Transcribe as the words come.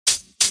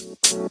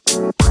Hey,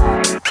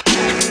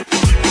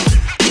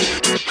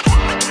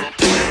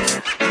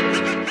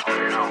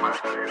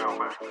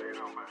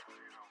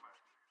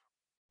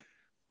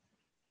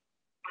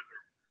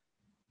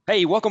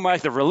 welcome back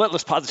to the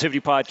Relentless Positivity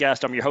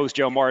Podcast. I'm your host,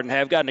 Joe Martin. Hey,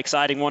 I've got an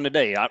exciting one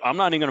today. I'm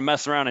not even going to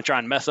mess around and try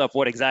and mess up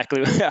what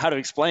exactly how to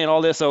explain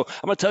all this. So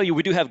I'm going to tell you,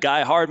 we do have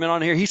Guy Hardman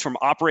on here. He's from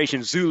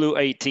Operation Zulu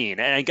 18.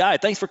 And Guy,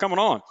 thanks for coming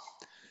on.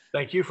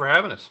 Thank you for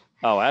having us.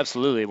 Oh,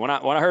 absolutely. When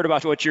I heard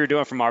about what you were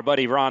doing from our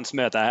buddy Ron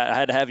Smith, I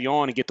had to have you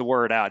on and get the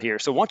word out here.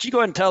 So why don't you go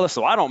ahead and tell us,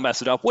 so I don't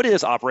mess it up, what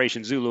is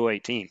Operation Zulu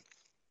 18?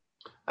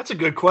 That's a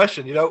good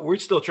question. We're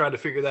still trying to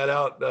figure that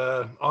out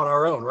on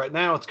our own. Right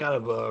now, it's kind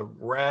of a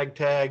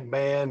ragtag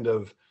band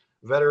of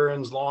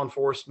veterans, law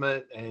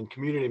enforcement, and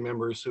community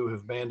members who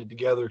have banded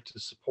together to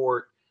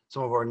support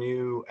some of our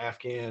new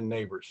Afghan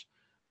neighbors.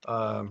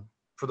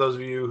 For those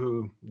of you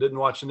who didn't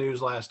watch the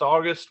news last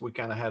August, we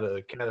kind of had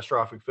a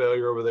catastrophic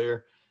failure over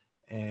there,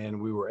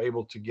 and we were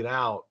able to get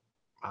out.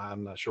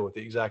 I'm not sure what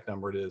the exact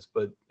number it is,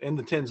 but in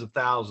the tens of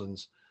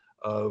thousands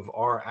of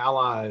our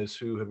allies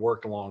who had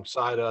worked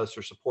alongside us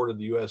or supported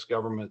the U.S.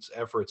 government's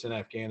efforts in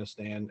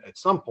Afghanistan at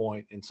some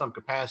point in some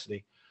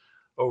capacity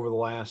over the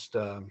last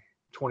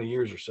 20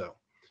 years or so.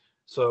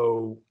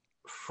 So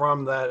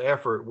from that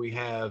effort, we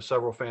have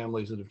several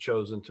families that have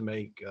chosen to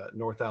make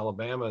North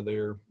Alabama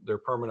their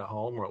permanent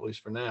home, or at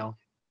least for now.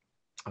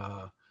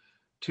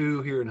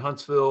 2 here in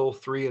Huntsville,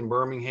 3 in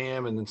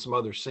Birmingham, and then some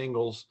other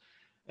singles.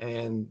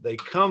 And they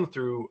come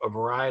through a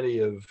variety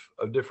of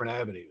different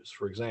avenues.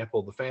 For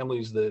example, the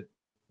families that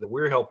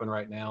we're helping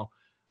right now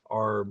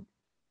are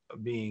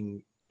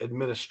being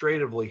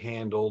administratively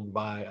handled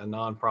by a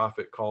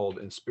nonprofit called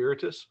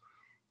Inspiritus.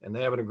 And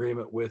they have an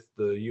agreement with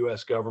the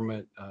U.S.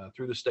 government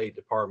through the State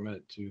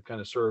Department to kind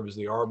of serve as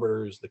the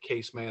arbiters, the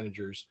case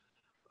managers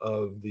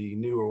of the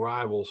new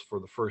arrivals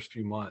for the first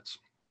few months.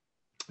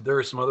 There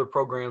are some other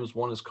programs.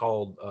 One is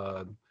called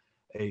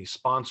a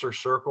sponsor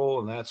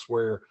circle, and that's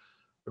where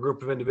a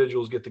group of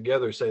individuals get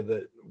together, say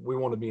that we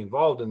want to be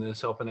involved in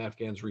this, helping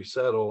Afghans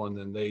resettle, and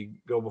then they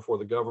go before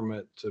the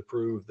government to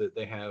prove that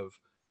they have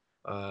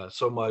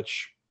so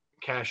much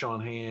cash on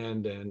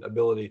hand and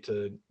ability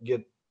to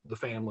get the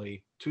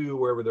family to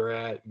wherever they're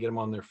at, get them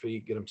on their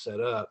feet, get them set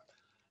up.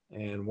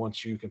 And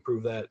once you can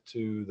prove that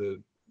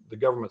to the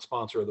government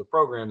sponsor of the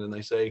program, then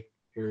they say,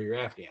 here are your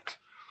Afghans.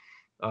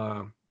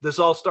 This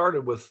all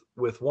started with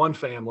one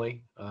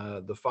family,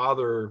 the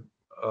father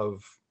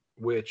of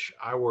which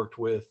I worked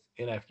with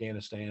in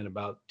Afghanistan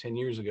about 10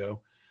 years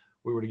ago.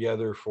 We were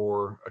together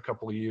for a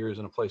couple of years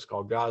in a place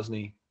called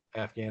Ghazni,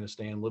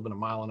 Afghanistan, living a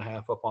mile and a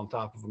half up on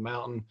top of a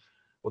mountain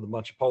with a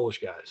bunch of Polish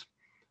guys.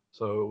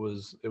 So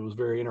it was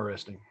very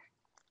interesting.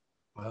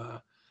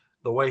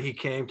 The way he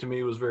came to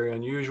me was very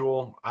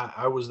unusual.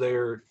 I was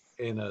there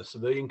in a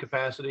civilian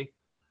capacity.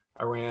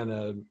 I ran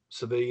a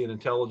civilian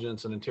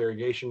intelligence and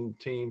interrogation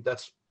team.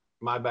 That's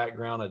my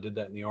background. I did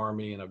that in the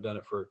Army, and I've done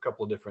it for a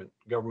couple of different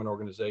government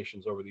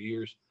organizations over the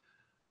years.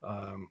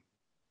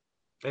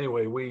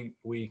 Anyway,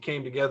 we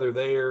came together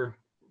there.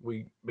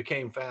 We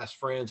became fast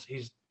friends.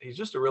 He's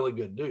just a really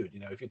good dude.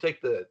 If you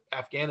take the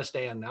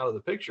Afghanistan out of the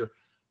picture,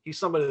 he's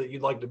somebody that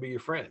you'd like to be your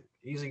friend.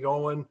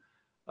 Easygoing.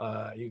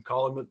 You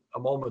call him at a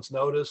moment's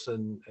notice,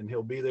 and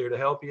he'll be there to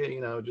help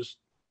you. Just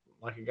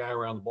like a guy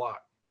around the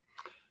block.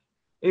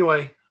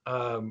 Anyway.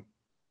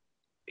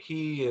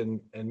 He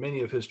and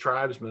many of his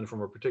tribesmen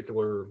from a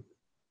particular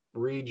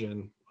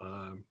region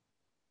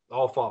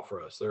all fought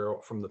for us. They're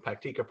from the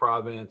Paktika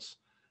province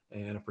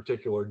and a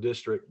particular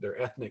district. They're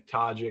ethnic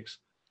Tajiks.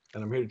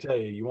 And I'm here to tell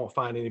you, you won't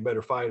find any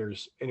better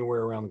fighters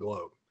anywhere around the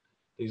globe.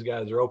 These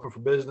guys are open for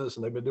business,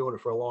 and they've been doing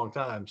it for a long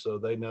time. So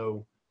they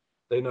know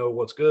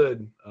what's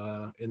good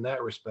in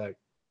that respect.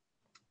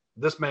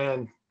 This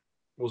man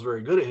was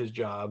very good at his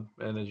job.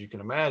 And as you can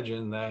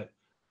imagine, that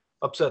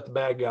upset the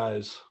bad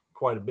guys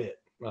quite a bit.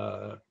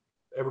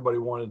 Everybody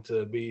wanted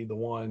to be the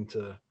one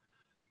to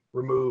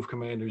remove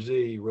Commander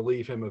Z,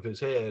 relieve him of his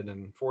head,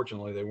 and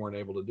fortunately they weren't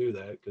able to do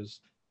that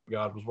because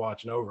God was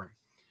watching over him.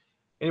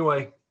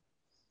 Anyway,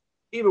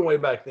 even way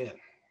back then,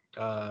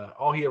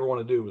 all he ever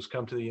wanted to do was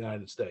come to the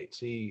United States.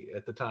 He,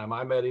 at the time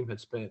I met him, had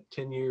spent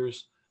 10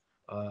 years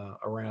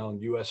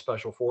around U.S.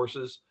 Special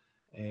Forces,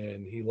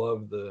 and he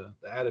loved the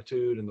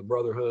attitude and the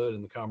brotherhood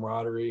and the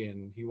camaraderie,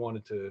 and he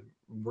wanted to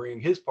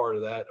bring his part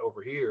of that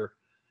over here.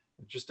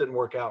 It just didn't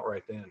work out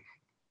right then.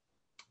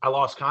 I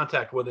lost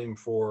contact with him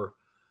for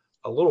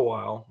a little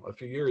while, a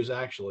few years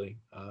actually.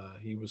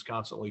 He was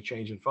constantly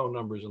changing phone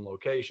numbers and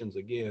locations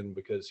again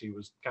because he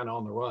was kind of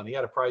on the run. He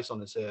had a price on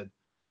his head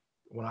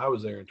when I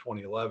was there in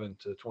 2011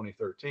 to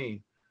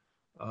 2013.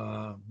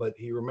 But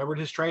he remembered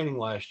his training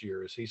last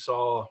year as he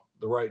saw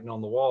the writing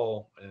on the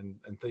wall and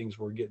things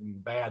were getting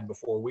bad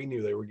before we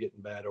knew they were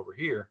getting bad over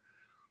here.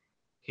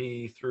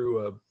 He,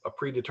 through a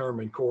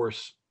predetermined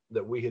course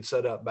that we had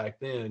set up back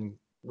then,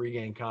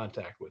 regained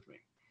contact with me.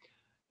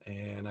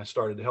 And I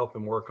started to help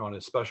him work on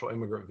his special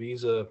immigrant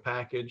visa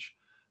package.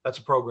 That's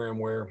a program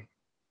where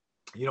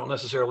you don't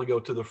necessarily go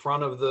to the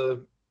front of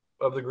the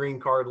green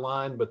card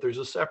line, but there's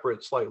a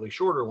separate, slightly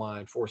shorter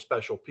line for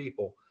special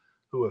people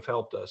who have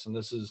helped us. And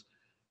this is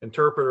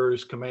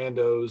interpreters,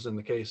 commandos in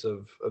the case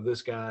of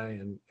this guy,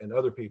 and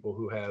other people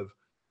who have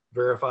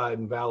verified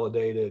and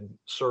validated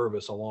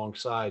service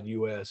alongside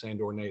U.S.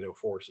 and or NATO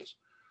forces.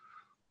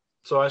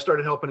 So I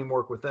started helping him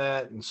work with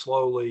that, and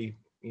slowly,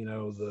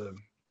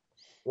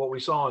 what we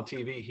saw on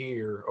TV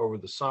here over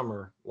the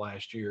summer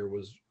last year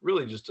was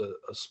really just a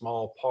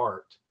small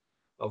part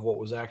of what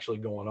was actually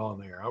going on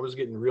there. I was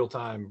getting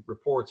real-time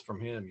reports from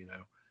him.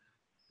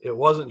 It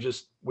wasn't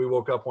just we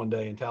woke up one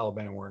day and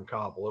Taliban were in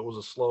Kabul. It was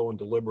a slow and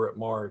deliberate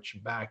march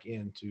back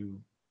in to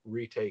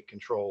retake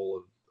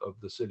control of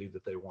the city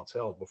that they once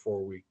held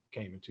before we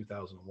came in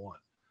 2001.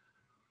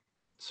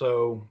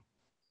 So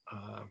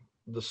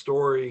the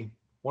story,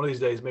 one of these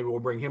days, maybe we'll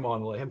bring him on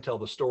and let him tell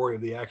the story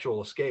of the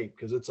actual escape,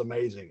 because it's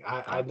amazing.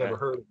 I'd never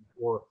heard it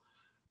before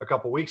a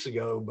couple of weeks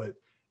ago, but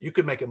you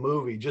could make a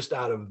movie just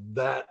out of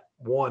that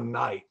one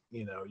night.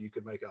 You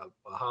could make a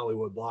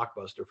Hollywood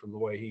blockbuster from the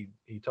way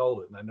he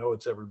told it. And I know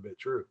it's every bit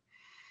true.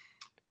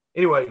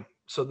 Anyway,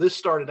 so this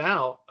started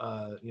out,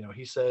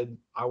 he said,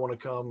 I want to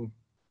come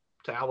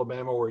to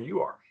Alabama where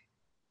you are.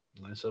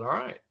 And I said, all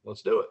right,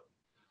 let's do it.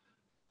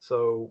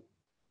 So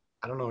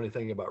I don't know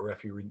anything about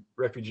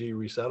refugee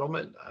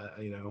resettlement.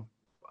 I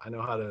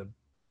know how to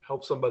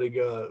help somebody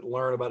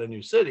learn about a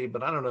new city,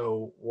 but I don't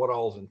know what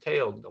all's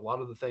entailed. A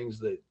lot of the things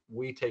that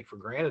we take for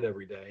granted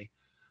every day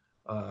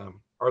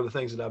are the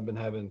things that I've been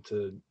having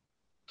to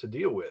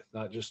deal with,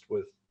 not just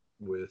with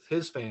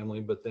his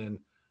family, but then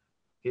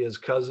his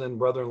cousin,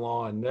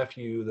 brother-in-law, and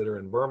nephew that are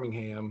in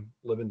Birmingham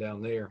living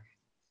down there.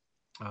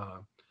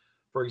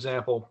 For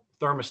example,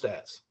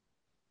 thermostats.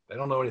 They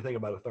don't know anything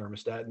about a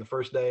thermostat. And the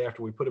first day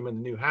after we put them in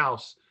the new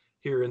house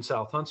here in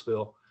South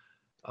Huntsville,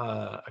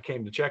 I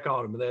came to check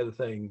on them, and they had the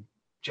thing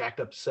jacked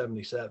up to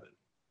 77.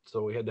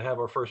 So we had to have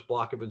our first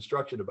block of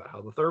instruction about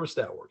how the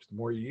thermostat works. The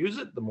more you use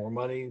it, the more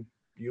money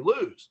you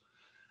lose.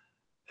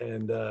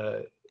 And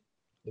the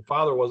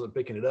father wasn't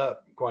picking it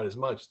up quite as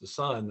much. The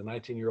son, the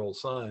 19-year-old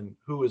son,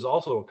 who is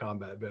also a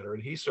combat veteran,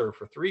 he served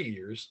for 3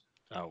 years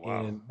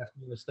in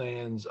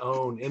Afghanistan's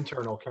own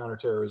internal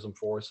counterterrorism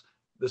force.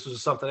 This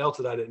was something else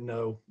that I didn't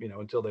know,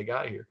 until they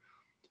got here.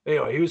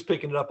 Anyway, he was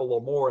picking it up a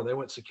little more, and they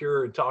went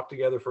secure and talked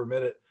together for a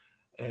minute.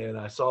 And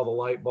I saw the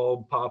light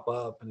bulb pop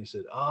up, and he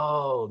said,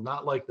 oh,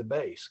 not like the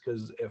base.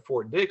 Because at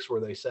Fort Dix,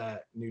 where they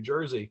sat, New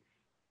Jersey,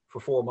 for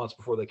 4 months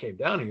before they came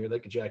down here, they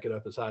could jack it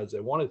up as high as they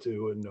wanted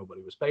to, and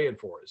nobody was paying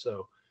for it.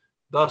 So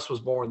thus was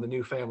born the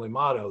new family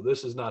motto: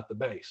 this is not the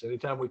base.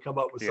 Anytime we come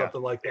up with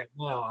something like that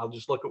now, I'll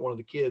just look at one of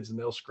the kids and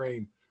they'll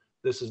scream,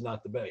 this is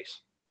not the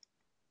base.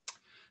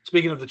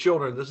 Speaking of the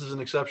children, this is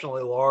an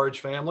exceptionally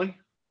large family.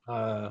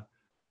 It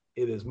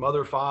is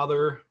mother,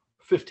 father,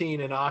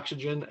 15 in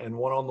oxygen, and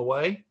 1 on the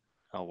way.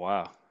 Oh,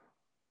 wow.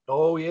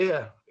 Oh,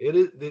 yeah. It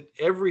is.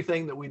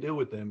 Everything that we do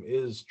with them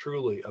is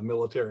truly a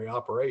military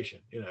operation.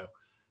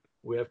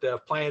 We have to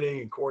have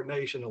planning and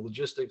coordination and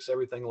logistics,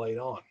 everything laid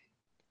on.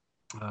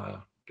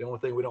 The only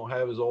thing we don't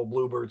have is old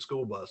Bluebird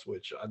school bus,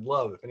 which I'd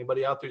love. If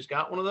anybody out there's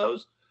got one of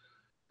those,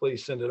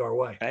 please send it our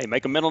way. Hey,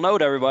 make a mental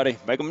note, everybody.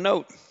 Make them a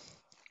note.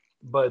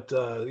 But,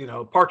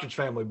 Partridge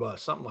Family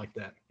bus, something like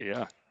that.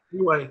 Yeah.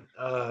 Anyway,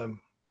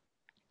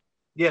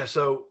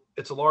 so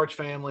it's a large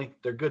family.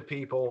 They're good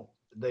people.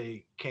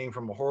 They came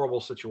from a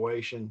horrible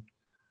situation.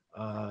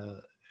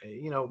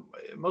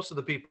 Most of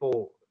the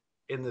people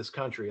in this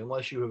country,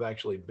 unless you have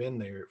actually been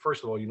there,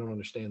 first of all, you don't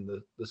understand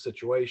the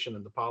situation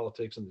and the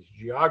politics and the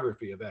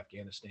geography of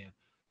Afghanistan.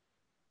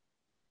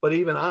 But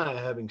even I,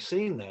 having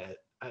seen that,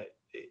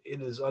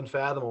 it is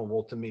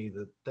unfathomable to me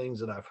the things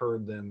that I've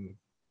heard them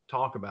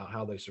talk about,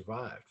 how they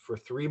survived. For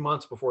 3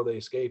 months before they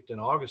escaped in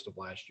August of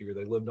last year,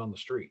 they lived on the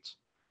streets.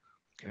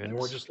 And they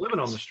weren't just living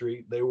on the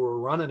street, they were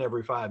running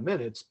every 5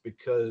 minutes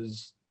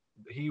because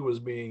he was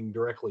being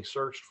directly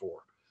searched for.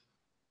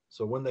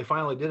 So when they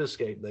finally did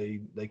escape,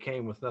 they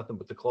came with nothing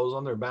but the clothes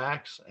on their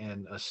backs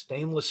and a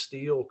stainless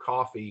steel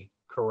coffee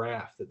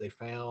carafe that they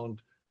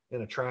found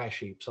in a trash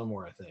heap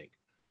somewhere, I think.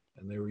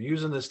 And they were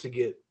using this to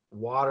get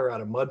water out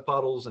of mud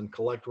puddles and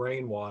collect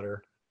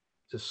rainwater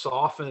to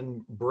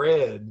soften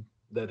bread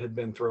that had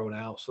been thrown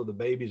out so the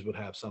babies would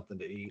have something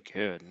to eat.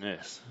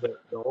 Goodness. The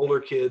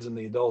older kids and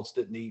the adults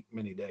didn't eat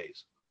many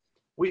days.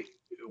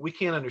 We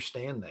can't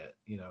understand that,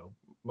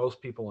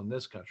 most people in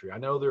this country. I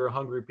know there are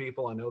hungry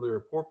people. I know there are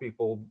poor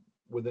people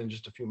within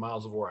just a few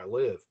miles of where I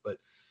live, but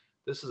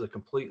this is a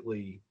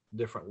completely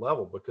different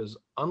level because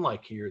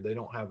unlike here, they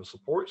don't have a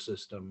support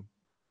system,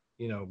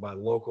 by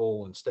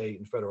local and state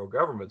and federal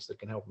governments that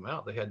can help them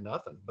out. They had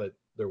nothing but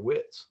their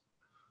wits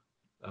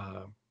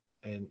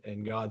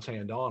and God's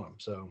hand on them.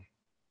 So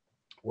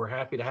we're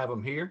happy to have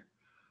them here.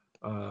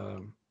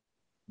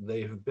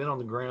 They have been on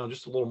the ground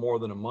just a little more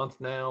than a month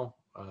now.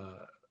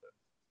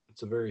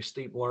 It's a very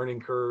steep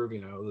learning curve,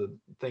 the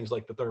things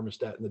like the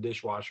thermostat and the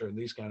dishwasher and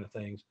these kind of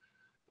things,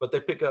 but they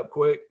pick up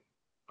quick.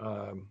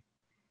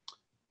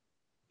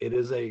 It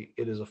is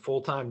a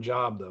full-time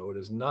job though. It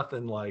is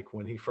nothing like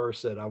when he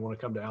first said, I want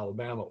to come to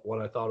Alabama,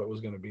 what I thought it was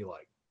going to be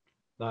like.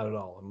 Not at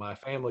all. And my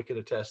family could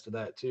attest to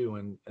that too.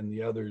 And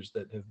the others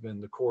that have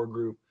been the core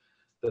group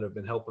that have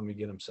been helping me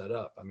get them set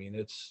up. I mean,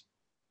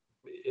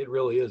 it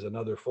really is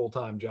another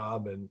full-time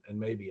job and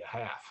maybe a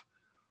half,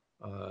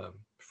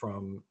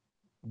 from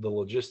the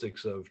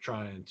logistics of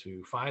trying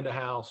to find a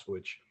house,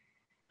 which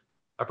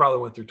I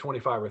probably went through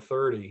 25 or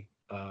 30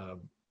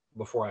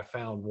 before I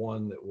found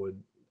one that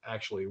would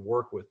actually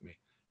work with me.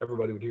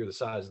 Everybody would hear the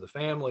size of the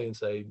family and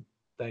say,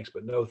 thanks,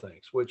 but no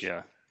thanks, which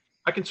Yeah.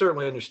 I can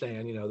certainly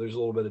understand. There's a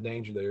little bit of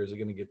danger there. Is it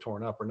going to get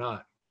torn up or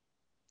not?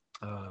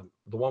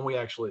 The one we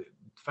actually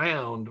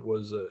found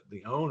was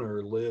the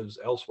owner lives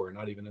elsewhere,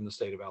 not even in the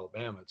state of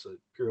Alabama. It's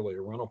purely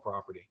a rental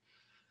property.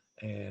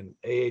 And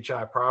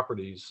AHI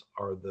Properties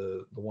are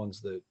the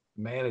ones that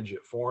manage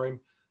it for him.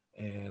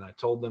 And I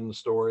told them the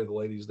story. The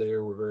ladies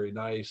there were very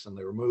nice, and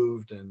they were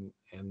moved, and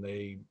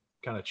they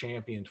kind of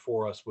championed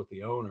for us with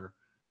the owner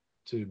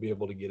to be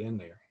able to get in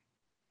there.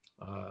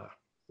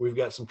 We've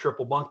got some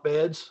triple bunk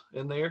beds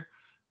in there.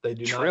 They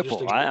do not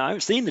just.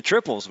 I've seen the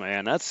triples,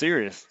 man. That's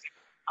serious.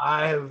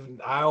 I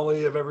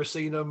only have ever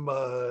seen them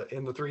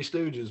in the Three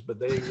Stooges, but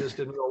they exist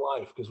in real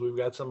life because we've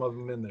got some of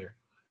them in there.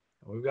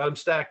 We've got them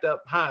stacked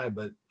up high,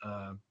 but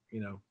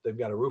they've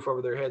got a roof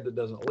over their head that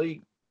doesn't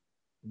leak.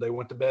 They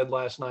went to bed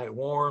last night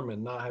warm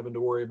and not having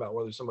to worry about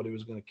whether somebody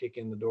was going to kick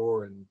in the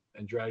door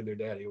and drag their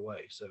daddy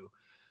away. So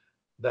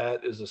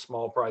that is a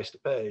small price to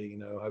pay,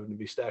 having to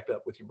be stacked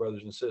up with your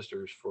brothers and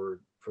sisters for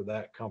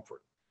that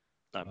comfort.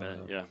 Not bad,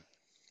 yeah.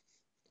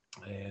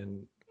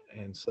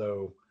 And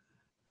so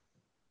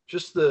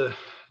just the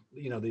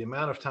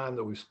amount of time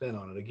that we've spent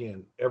on it,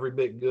 again, every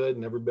bit good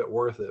and every bit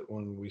worth it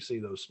when we see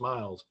those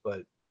smiles,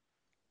 but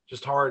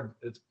just hard.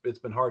 It's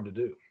been hard to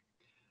do.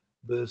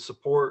 The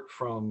support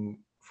from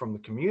the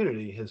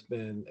community has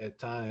been at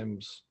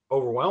times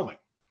overwhelming.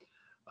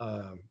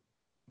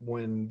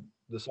 When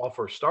this all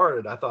first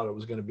started, I thought it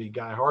was going to be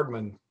Guy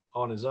Hardman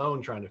on his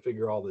own trying to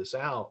figure all this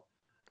out.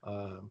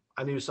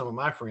 I knew some of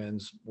my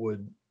friends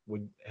would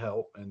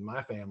help, and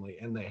my family,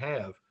 and they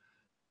have.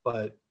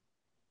 But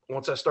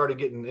once I started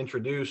getting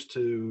introduced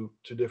to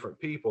different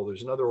people,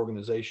 there's another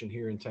organization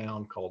here in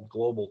town called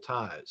Global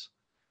Ties.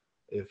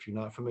 If you're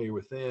not familiar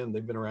with them,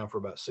 they've been around for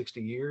about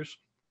 60 years.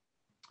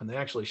 And they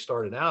actually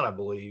started out, I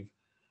believe,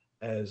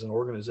 as an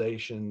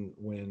organization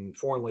when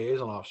foreign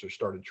liaison officers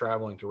started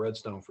traveling to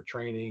Redstone for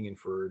training and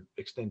for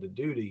extended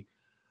duty,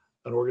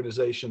 an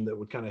organization that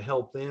would kind of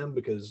help them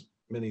because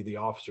many of the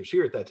officers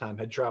here at that time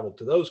had traveled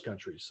to those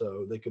countries.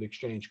 So they could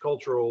exchange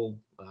cultural,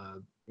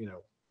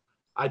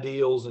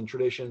 ideals and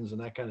traditions and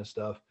that kind of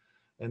stuff.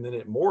 And then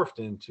it morphed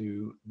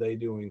into they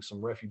doing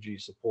some refugee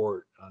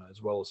support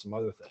as well as some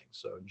other things.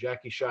 So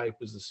Jackie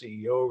Shipe is the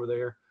CEO over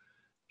there.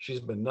 She's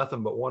been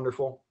nothing but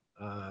wonderful.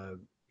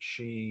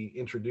 She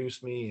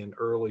introduced me in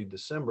early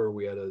December.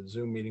 We had a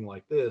Zoom meeting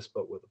like this,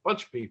 but with a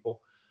bunch of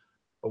people,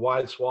 a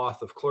wide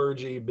swath of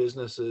clergy,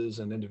 businesses,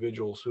 and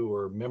individuals who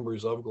are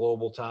members of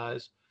Global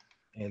Ties.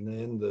 And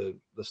then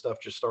the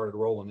stuff just started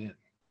rolling in.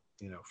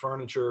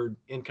 Furniture,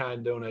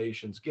 in-kind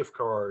donations, gift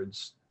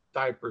cards,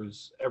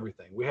 diapers,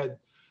 everything.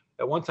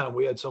 At one time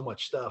we had so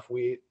much stuff,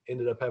 we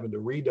ended up having to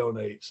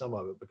redonate some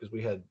of it because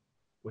we had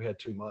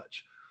too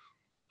much.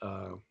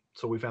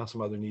 So we found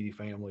some other needy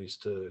families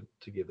to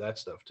give that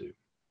stuff to.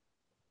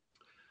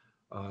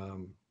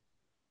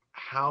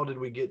 How did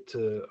we get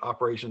to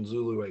Operation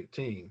Zulu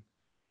 18?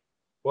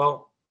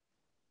 Well,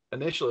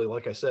 initially,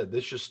 like I said,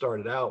 this just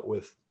started out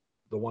with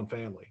the one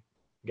family,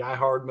 Guy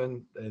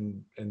Hardman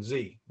and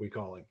Z, we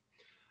call him.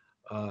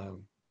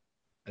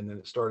 And then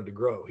it started to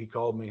grow. He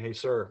called me, hey,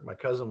 sir, my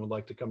cousin would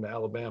like to come to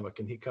Alabama.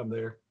 Can he come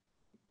there?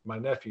 My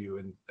nephew,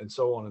 and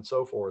so on and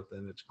so forth.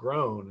 And it's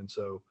grown. And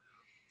so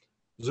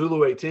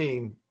Zulu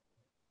 18,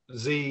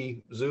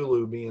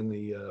 Zulu being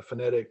the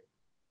phonetic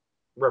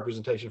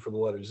representation for the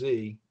letter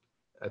Z,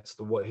 that's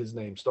what his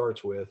name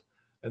starts with,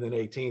 and then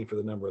 18 for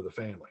the number of the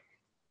family.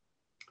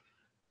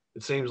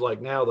 It seems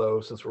like now,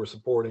 though, since we're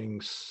supporting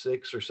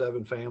 6 or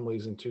 7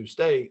 families in 2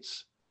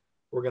 states,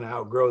 we're going to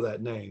outgrow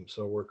that name.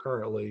 So we're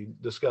currently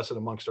discussing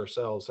amongst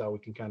ourselves how we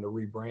can kind of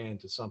rebrand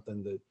to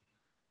something that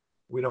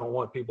we don't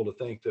want people to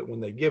think that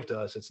when they give to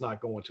us, it's not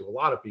going to a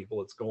lot of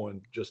people, it's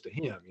going just to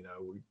him,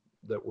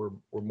 that we're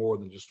more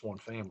than just one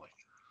family.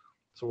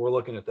 So we're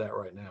looking at that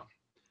right now.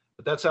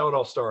 But that's how it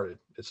all started.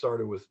 It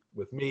started with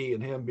me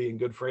and him being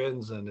good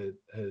friends, and it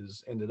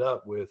has ended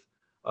up with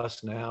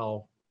us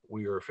now.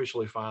 We are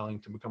officially filing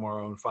to become our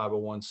own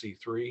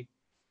 501c3.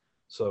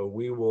 So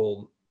we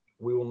will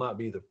not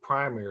be the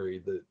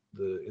primary.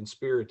 The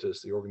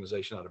Inspiritus, the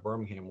organization out of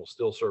Birmingham, will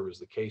still serve as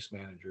the case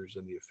managers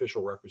and the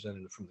official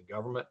representative from the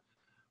government,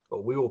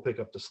 but we will pick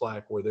up the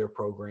slack where their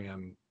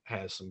program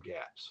has some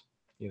gaps,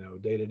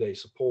 day-to-day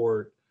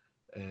support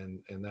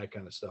and that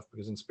kind of stuff,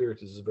 because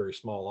Inspiritus is a very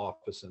small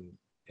office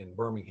in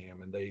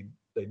Birmingham, and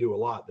they do a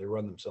lot. They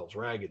run themselves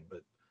ragged,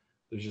 but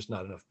there's just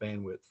not enough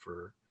bandwidth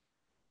for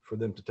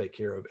them to take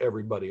care of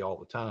everybody all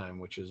the time,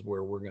 which is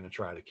where we're going to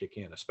try to kick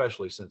in,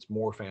 especially since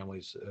more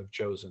families have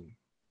chosen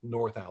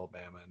North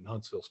Alabama and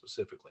Huntsville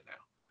specifically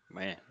now.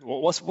 Man,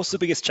 well, what's the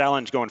biggest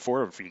challenge going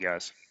forward for you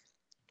guys?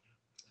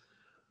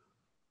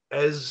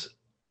 As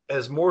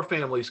as more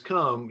families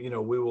come,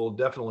 we will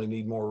definitely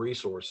need more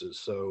resources.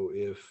 So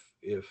if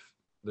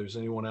there's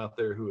anyone out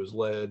there who is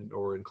led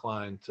or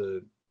inclined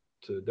to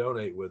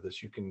donate with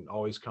us, you can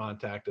always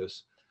contact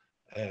us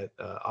at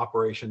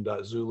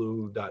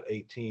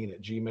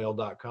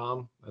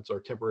operation.zulu.18@gmail.com. That's our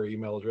temporary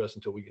email address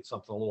until we get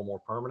something a little more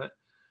permanent.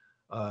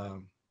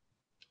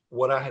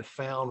 What I have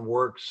found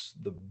works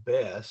the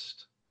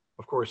best,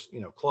 of course,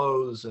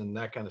 clothes and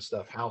that kind of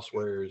stuff,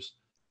 housewares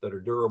that are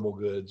durable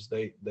goods,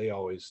 they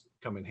always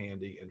come in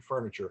handy, and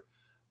furniture,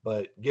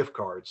 but gift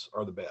cards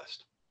are the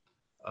best.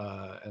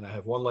 And I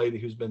have one lady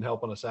who's been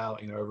helping us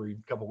out. Every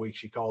couple of weeks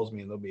she calls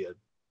me, and there'll be an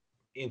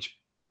inch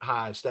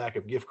high stack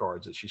of gift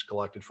cards that she's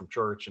collected from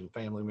church and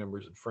family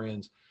members and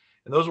friends.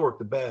 And those work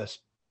the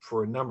best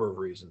for a number of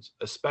reasons,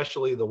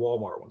 especially the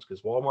Walmart ones,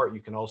 because Walmart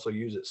you can also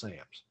use at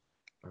Sam's.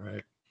 All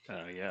right.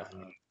 Yeah.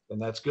 And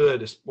that's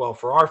good. Well,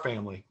 for our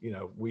family,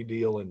 we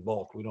deal in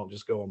bulk. We don't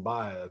just go and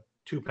buy a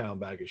 2-pound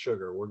bag of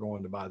sugar. We're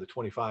going to buy the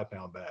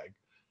 25-pound bag.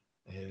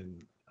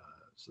 And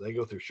so they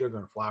go through sugar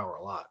and flour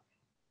a lot.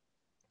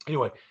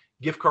 Anyway,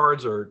 gift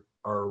cards are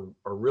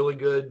really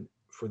good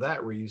for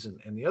that reason.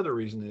 And the other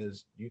reason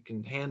is you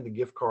can hand the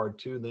gift card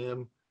to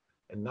them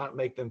and not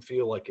make them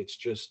feel like it's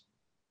just,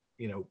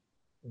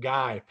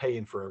 Guy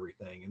paying for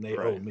everything and they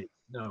owe me.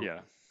 No,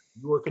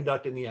 you are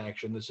conducting the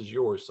action. This is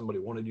yours. Somebody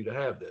wanted you to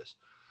have this.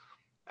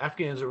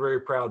 Afghans are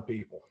very proud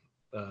people,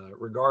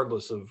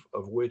 regardless of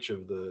which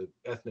of the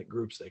ethnic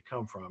groups they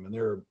come from. And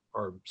there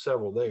are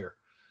several there,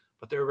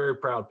 but they're very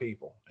proud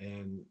people.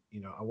 And,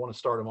 I want to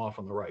start them off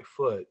on the right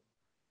foot.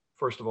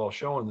 First of all,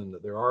 showing them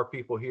that there are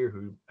people here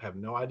who have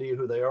no idea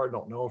who they are,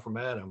 don't know them from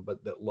Adam,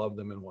 but that love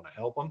them and want to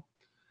help them.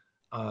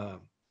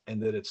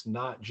 And that it's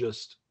not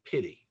just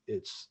pity.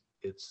 It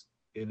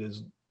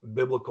is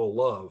biblical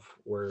love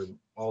where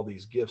all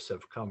these gifts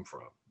have come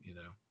from,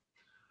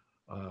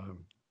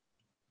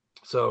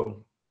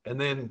 So, and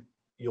then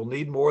you'll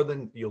need more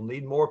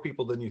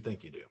people than you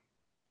think you do.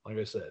 Like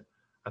I said,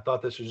 I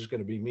thought this was just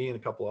going to be me and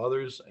a couple of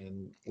others,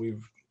 and we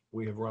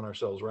have run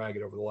ourselves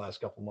ragged over the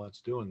last couple of months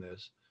doing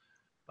this.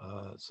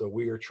 So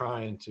we are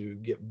trying to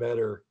get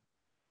better.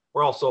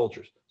 We're all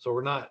soldiers.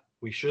 So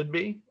we should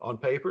be on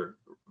paper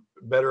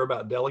better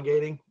about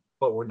delegating,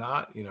 but we're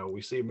not.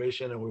 We see a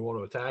mission and we want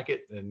to attack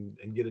it and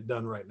get it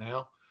done right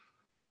now.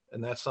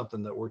 And that's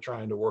something that we're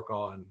trying to work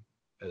on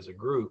as a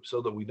group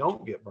so that we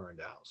don't get burned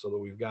out, so that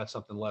we've got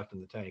something left in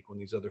the tank when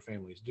these other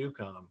families do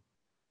come,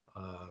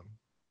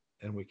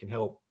 and we can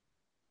help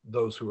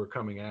those who are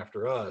coming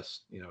after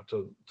us,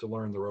 to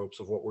learn the ropes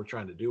of what we're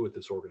trying to do with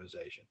this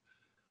organization,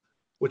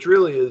 which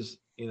really is,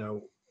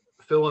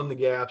 fill in the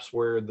gaps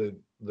where the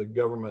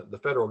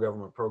federal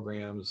government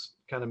programs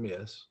kind of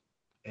miss,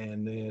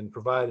 and then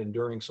provide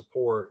enduring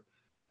support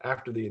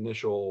after the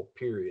initial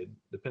period.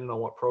 Depending on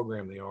what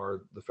program they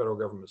are, the federal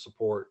government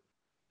support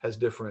has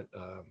different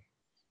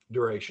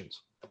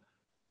durations,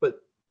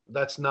 but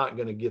that's not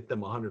going to get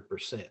them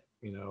 100%.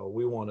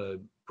 We want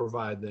to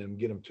provide them,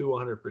 get them to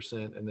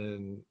 100%, and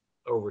then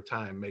over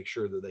time make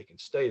sure that they can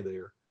stay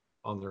there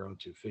on their own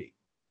 2 feet.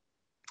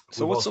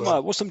 So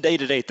what's some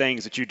day-to-day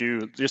things that you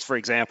do? Just for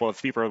example,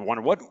 if people are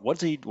wondering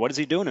what is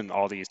he doing in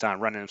all these time,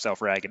 running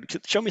himself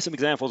ragged? Show me some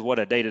examples of what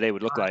a day-to-day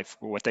would look like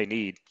for what they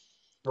need.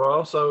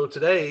 Well, so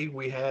today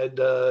we had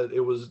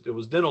it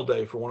was dental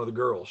day for one of the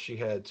girls. She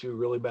had 2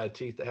 really bad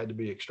teeth that had to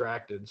be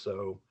extracted.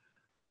 So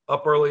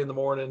up early in the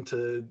morning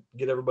to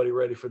get everybody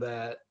ready for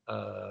that,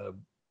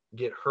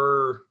 get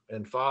her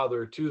and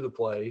father to the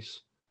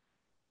place,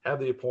 have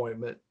the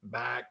appointment,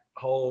 back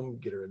home,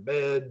 get her in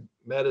bed,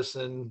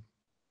 medicine.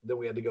 Then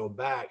we had to go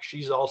back.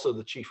 She's also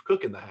the chief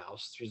cook in the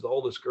house. She's the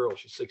oldest girl.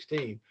 She's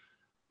 16.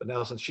 But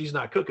now since she's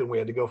not cooking, we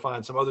had to go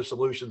find some other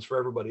solutions for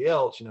everybody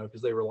else,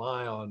 because they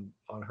rely on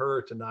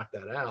her to knock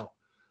that out.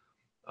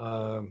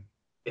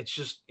 It's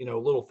just,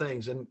 little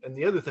things. And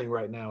the other thing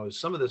right now is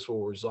some of this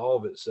will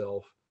resolve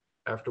itself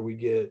after we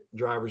get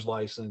driver's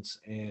license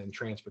and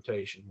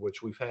transportation,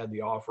 which we've had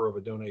the offer of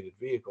a donated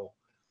vehicle,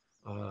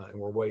 and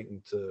we're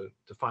waiting to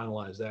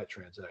finalize that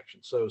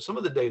transaction. So some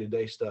of the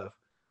day-to-day stuff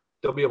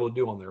they'll be able to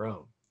do on their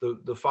own.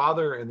 The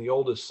father and the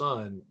oldest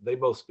son, they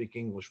both speak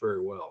English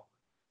very well.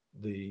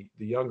 The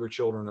younger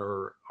children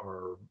are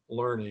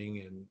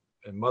learning,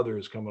 and mother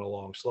is coming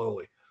along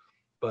slowly.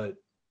 But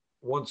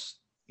once,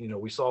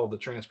 we solve the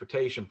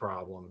transportation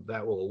problem,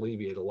 that will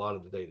alleviate a lot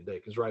of the day-to-day,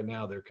 because right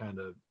now they're kind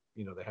of,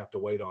 they have to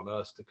wait on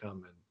us to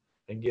come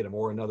and get them,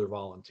 or another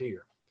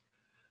volunteer.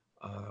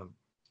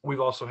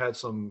 We've also had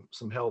some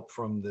help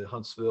from the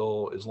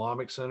Huntsville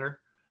Islamic Center.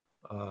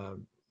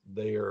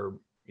 They are,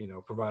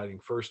 providing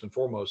first and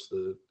foremost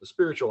the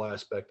spiritual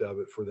aspect of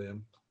it for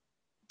them.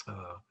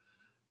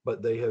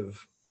 But they have,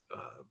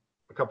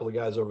 a couple of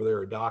guys over there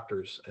are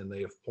doctors, and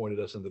they have pointed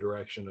us in the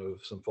direction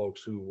of some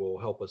folks who will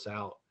help us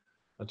out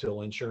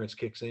until insurance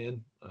kicks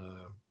in,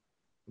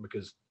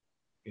 because,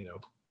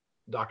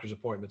 doctor's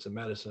appointments and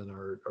medicine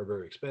are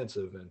very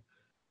expensive. And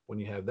when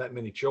you have that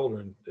many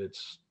children,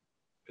 it's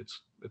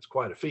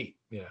quite a feat.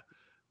 Yeah.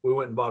 We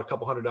went and bought a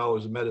couple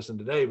 $100s of medicine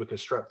today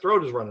because strep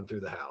throat is running through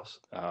the house.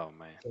 Oh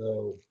man.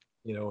 So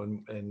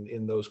and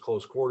in those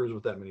close quarters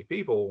with that many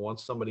people,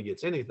 once somebody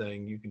gets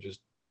anything, you can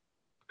just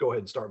go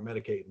ahead and start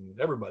medicating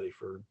everybody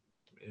for,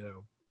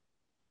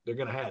 they're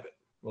going to have it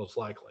most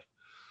likely.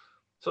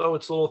 So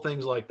it's little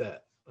things like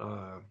that.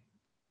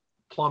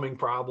 Plumbing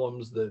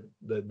problems that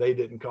they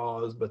didn't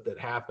cause, but that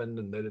happened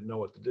and they didn't know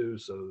what to do.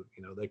 So,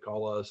 they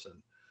call us, and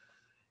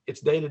it's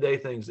day-to-day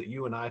things that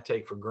you and I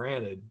take for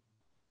granted.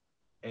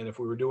 And if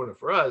we were doing it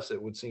for us,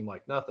 it would seem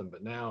like nothing.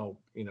 But now,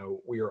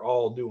 we are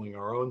all doing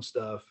our own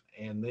stuff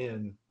and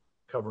then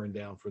covering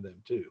down for them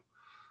too.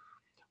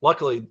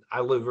 Luckily,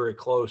 I live very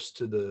close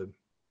to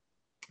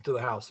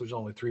the house. There's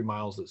only 3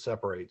 miles that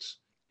separates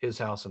his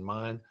house and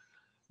mine.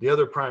 The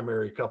other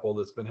primary couple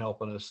that's been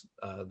helping us,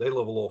 they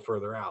live a little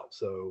further out.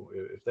 So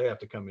if they have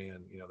to come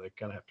in, they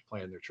kind of have to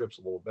plan their trips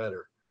a little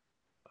better.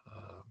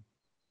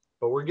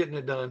 But we're getting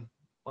it done.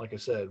 Like I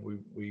said,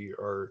 we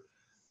are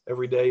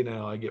every day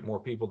now. I get more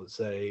people that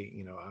say,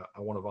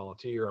 I want to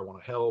volunteer. I want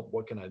to help.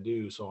 What can I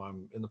do? So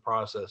I'm in the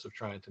process of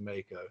trying to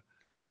make a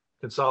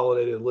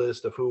consolidated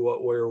list of who,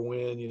 what, where,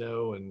 when,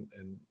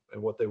 and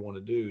what they want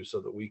to do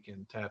so that we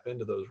can tap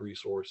into those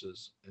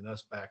resources and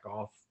us back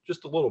off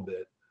just a little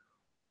bit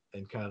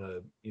and kind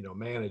of,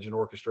 manage and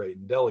orchestrate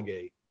and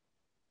delegate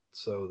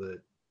so that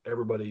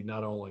everybody,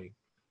 not only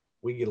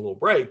we get a little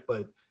break,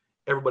 but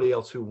everybody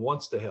else who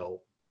wants to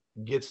help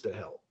gets to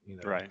help,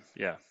 Right.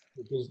 Yeah.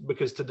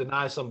 Because to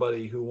deny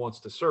somebody who wants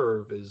to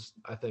serve is,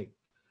 I think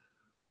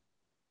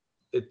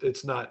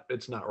it's not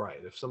right.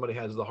 If somebody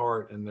has the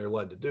heart and they're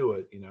led to do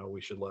it,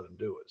 we should let them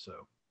do it.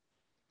 So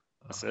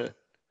that's it.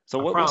 So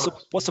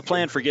what's the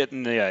plan for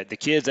getting the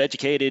kids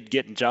educated,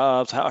 getting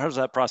jobs? How does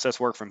that process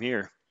work from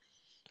here?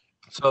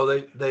 So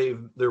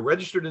they're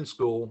registered in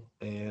school,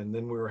 and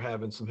then we were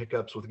having some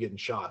hiccups with getting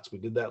shots. We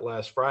did that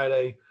last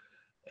Friday,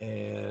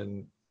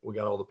 and we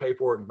got all the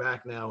paperwork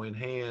back now in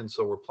hand.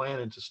 So we're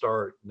planning to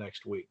start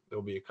next week.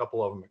 There'll be a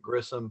couple of them at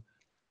Grissom.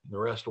 The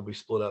rest will be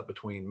split up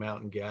between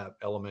Mountain Gap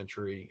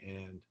Elementary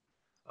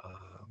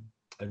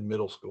and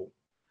middle school.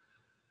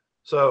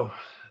 So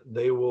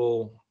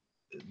they'll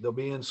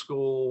be in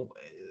school.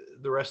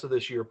 The rest of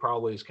this year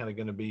probably is kind of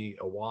going to be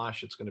a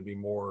wash. It's going to be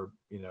more,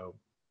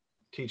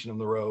 teaching them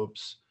the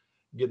ropes,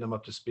 getting them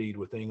up to speed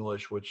with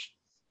English, which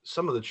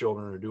some of the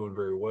children are doing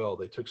very well.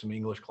 They took some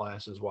English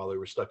classes while they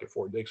were stuck at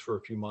Fort Dix for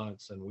a few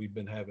months, and we've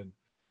been having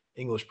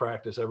English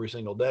practice every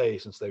single day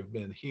since they've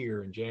been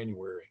here in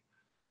January.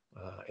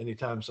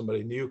 Anytime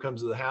somebody new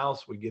comes to the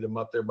house, we get them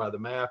up there by the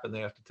map, and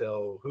they have to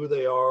tell who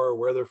they are,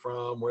 where they're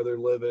from, where they're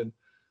living.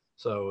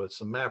 So it's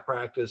some map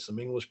practice, some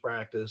English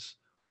practice.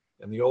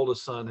 And the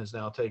oldest son has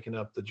now taken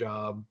up the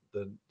job,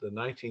 the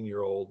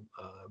 19-year-old,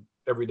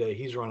 every day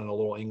he's running a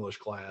little English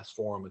class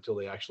for them until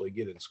they actually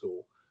get in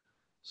school.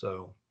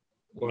 So,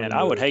 man,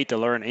 I would hate to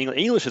learn English.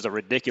 English is a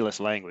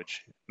ridiculous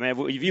language, man.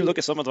 If you look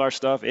at some of our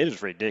stuff, it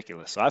is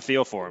ridiculous. So I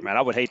feel for it, man.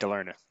 I would hate to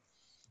learn it.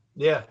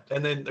 Yeah,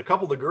 and then a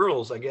couple of the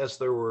girls, I guess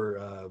there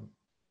were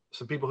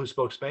some people who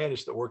spoke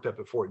Spanish that worked up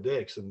at Fort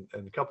Dix, and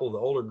a couple of the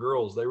older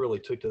girls, they really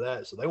took to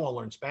that. So they want to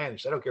learn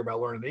Spanish. They don't care about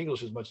learning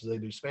English as much as they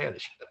do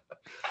Spanish.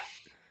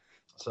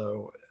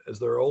 So as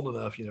they're old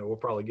enough, we'll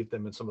probably get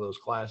them in some of those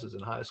classes in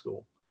high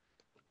school.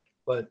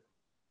 But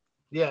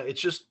yeah,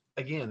 it's just,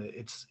 again,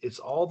 it's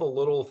all the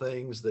little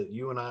things that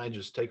you and I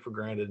just take for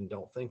granted and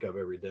don't think of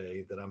every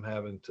day that I'm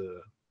having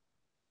to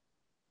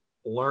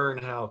learn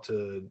how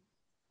to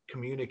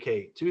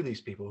communicate to these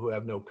people who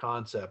have no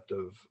concept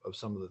of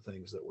some of the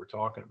things that we're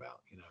talking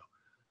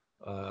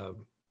about,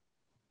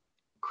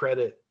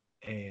 credit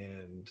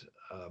and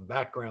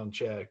background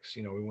checks.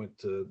 We went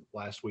to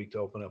last week to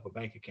open up a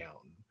bank account,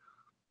 and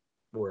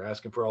we're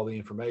asking for all the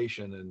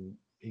information, and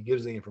he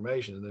gives the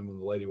information. And then when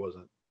the lady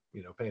wasn't,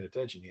 paying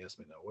attention, he asked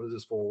me, no, what is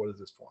this for? What is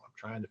this for? I'm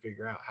trying to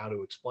figure out how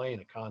to explain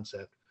a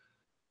concept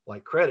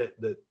like credit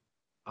that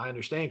I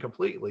understand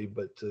completely,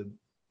 but to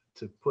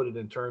put it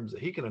in terms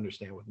that he can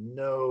understand with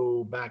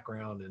no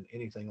background in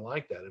anything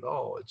like that at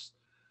all.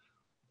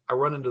 I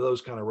run into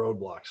those kind of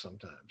roadblocks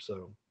sometimes.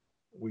 So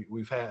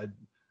we've had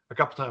a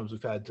couple times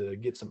we've had to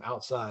get some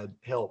outside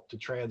help to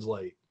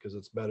translate, because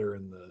it's better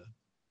in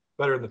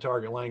the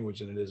target language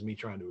than it is me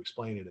trying to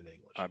explain it in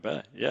English. I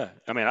bet. Yeah.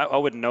 I mean, I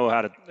wouldn't know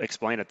how to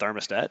explain a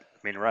thermostat. I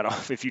mean, right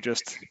off, if you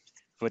just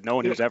with no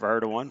one who's ever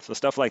heard of one. So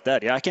stuff like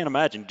that. Yeah, I can't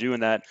imagine doing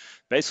that.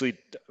 Basically,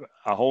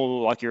 a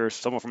whole, like you're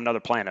someone from another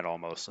planet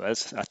almost. So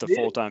that's a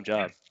full-time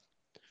job.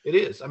 It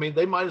is. I mean,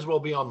 they might as well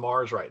be on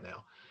Mars right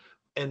now.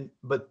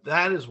 But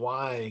that is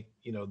why,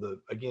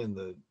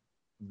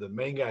 the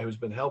main guy who's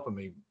been helping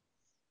me,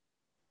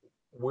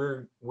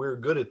 we're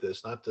good at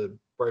this, not to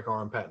break our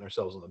arm patting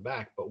ourselves on the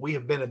back, but we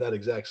have been in that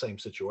exact same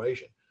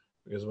situation,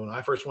 because when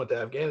I first went to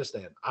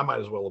Afghanistan, I might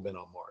as well have been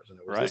on Mars. And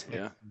it was this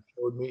man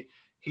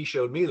he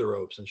showed me the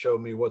ropes and showed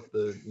me what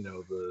the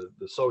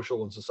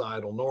social and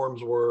societal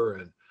norms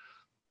were,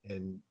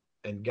 and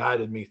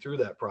guided me through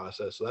that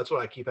process. So that's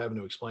what I keep having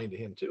to explain to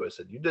him too. I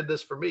said, you did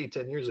this for me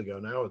 10 years ago.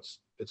 Now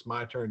it's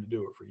my turn to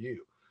do it for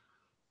you.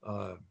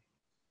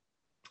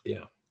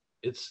 Yeah,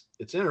 it's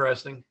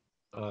interesting.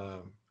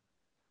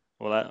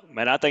 Well,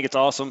 man, I think it's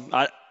awesome.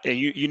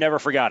 You never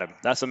forgot him.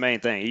 That's the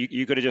main thing.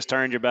 You could have just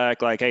turned your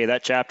back, like, hey,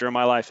 that chapter of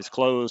my life is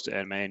closed,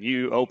 and man,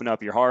 you open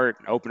up your heart,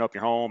 open up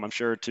your home. I'm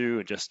sure too,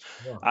 and just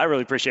Yeah. I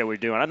really appreciate what you're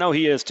doing. I know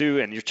he is too,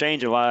 and you're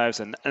changing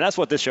lives, and that's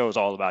what this show is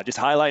all about. Just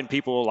highlighting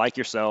people like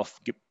yourself,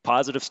 get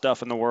positive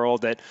stuff in the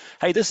world. That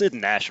hey, this isn't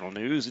national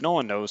news. No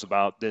one knows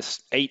about this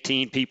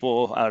 18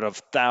 people out of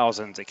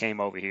thousands that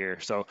came over here.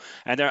 So,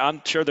 and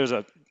I'm sure there's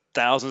a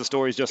thousands of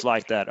stories just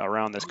like that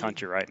around this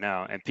country right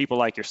now, and people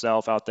like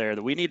yourself out there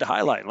that we need to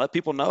highlight and let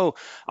people know.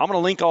 I'm going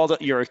to link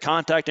your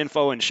contact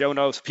info and show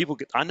notes.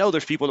 I know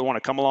there's people that want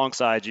to come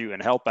alongside you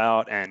and help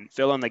out and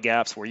fill in the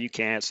gaps where you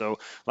can't. So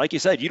like you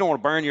said, you don't want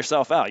to burn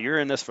yourself out. You're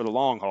in this for the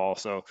long haul.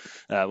 So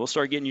we'll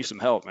start getting you some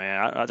help,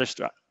 man.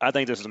 I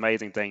think this is an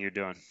amazing thing you're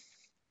doing.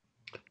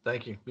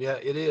 Thank you. Yeah,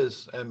 it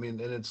is. I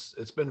mean, and it's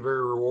been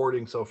very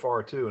rewarding so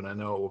far too, and I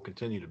know it will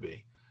continue to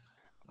be.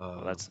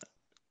 Well, that's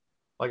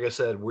Like I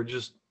said, we're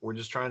just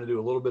trying to do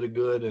a little bit of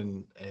good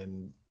and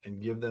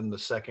give them the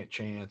second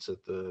chance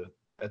at the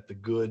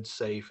good,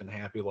 safe, and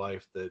happy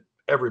life that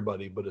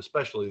everybody, but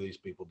especially these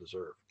people,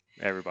 deserve.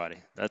 everybody.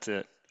 That's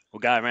it. Well,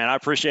 Guy, man, I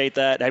appreciate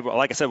that. Hey,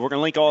 like I said, we're going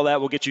to link all that.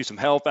 We'll get you some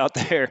help out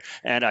there,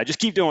 and just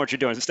keep doing what you're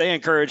doing. So stay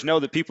encouraged. Know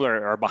that people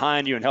are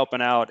behind you and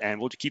helping out, and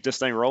we'll keep this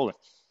thing rolling.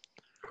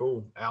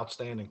 Cool.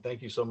 Outstanding.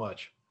 Thank you so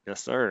much.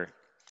 Yes, sir.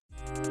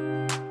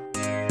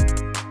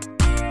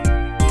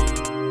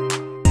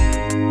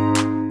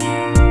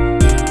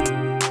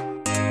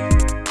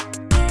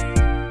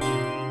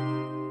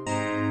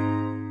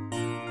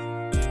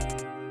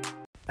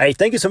 Hey,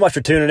 thank you so much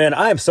for tuning in.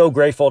 I am so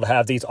grateful to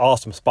have these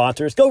awesome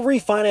sponsors. Go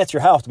refinance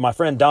your house with my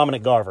friend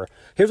Dominic Garver.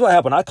 Here's what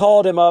happened. I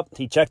called him up.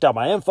 He checked out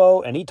my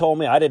info, and he told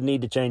me I didn't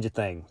need to change a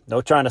thing.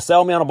 No trying to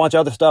sell me on a bunch of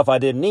other stuff I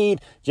didn't need.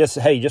 Just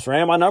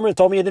ran my number and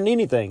told me you didn't need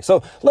anything.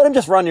 So let him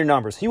just run your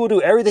numbers. He will do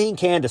everything he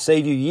can to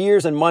save you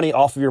years and money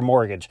off of your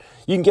mortgage.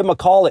 You can give him a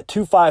call at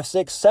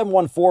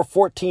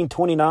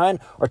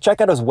 256-714-1429 or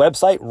check out his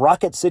website,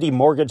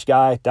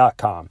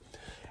 rocketcitymortgageguy.com.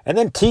 And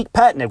then Teak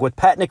Patnick with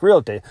Patnick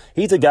Realty.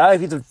 He's a guy,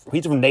 he's a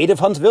native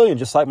Huntsvillian,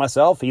 just like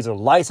myself. He's a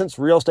licensed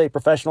real estate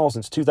professional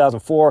since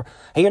 2004.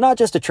 And you're not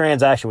just a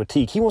transaction with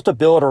Teak. He wants to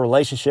build a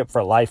relationship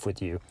for life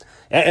with you.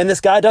 And this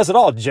guy does it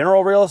all.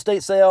 General real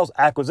estate sales,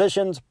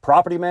 acquisitions,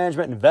 property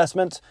management,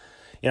 investments.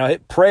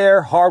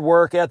 Prayer, hard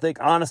work ethic,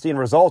 honesty, and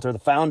results are the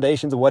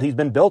foundations of what he's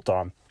been built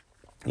on.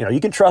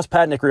 You can trust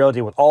Patnick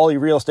Realty with all your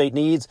real estate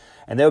needs,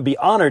 and they would be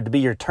honored to be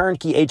your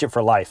turnkey agent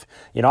for life.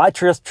 I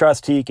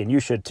trust Teak, and you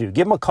should too.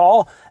 Give him a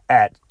call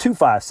at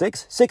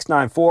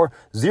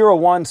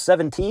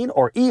 256-694-0117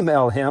 or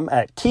email him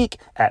at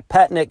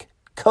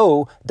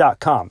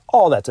teak@patnickco.com.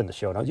 All that's in the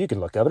show notes. You can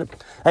look up it.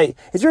 Hey,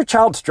 is your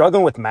child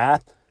struggling with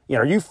math?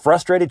 Are you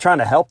frustrated trying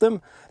to help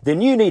them? Then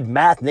you need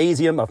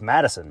Mathnasium of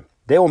Madison.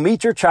 They will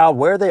meet your child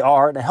where they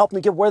are and help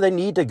them get where they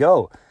need to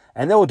go.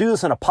 And they will do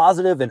this in a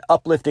positive and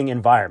uplifting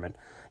environment.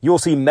 You will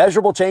see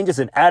measurable changes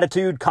in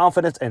attitude,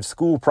 confidence, and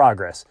school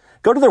progress.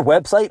 Go to their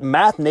website,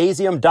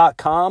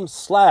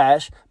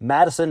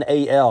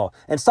 mathnasium.com/MadisonAL,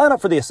 and sign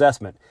up for the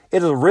assessment. It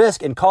is a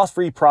risk and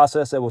cost-free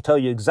process that will tell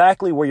you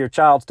exactly where your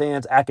child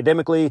stands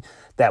academically.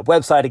 That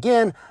website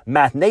again,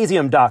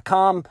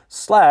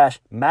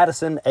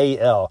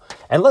 mathnasium.com/MadisonAL.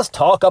 And let's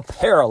talk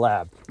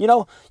Apparelab.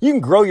 You can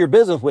grow your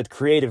business with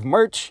creative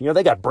merch.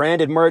 They got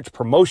branded merch,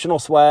 promotional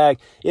swag.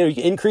 You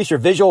can increase your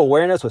visual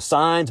awareness with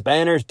signs,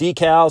 banners,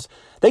 decals.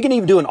 They can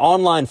even do an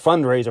online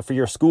fundraiser for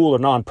your school or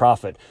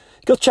nonprofit.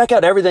 Go check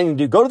out everything they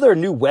do. Go to their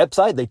new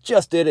website. They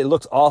just did it. It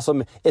looks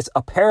awesome. It's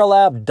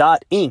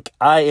apparelab.inc,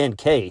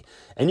 I-N-K.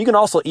 And you can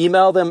also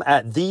email them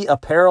at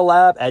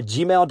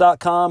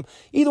theapparellab@gmail.com.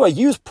 Either way,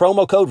 use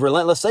promo code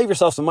Relentless. Save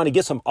yourself some money.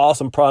 Get some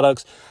awesome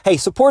products. Hey,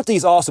 support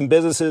these awesome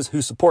businesses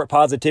who support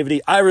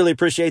positivity. I really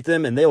appreciate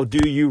them, and they'll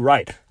do you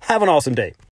right. Have an awesome day.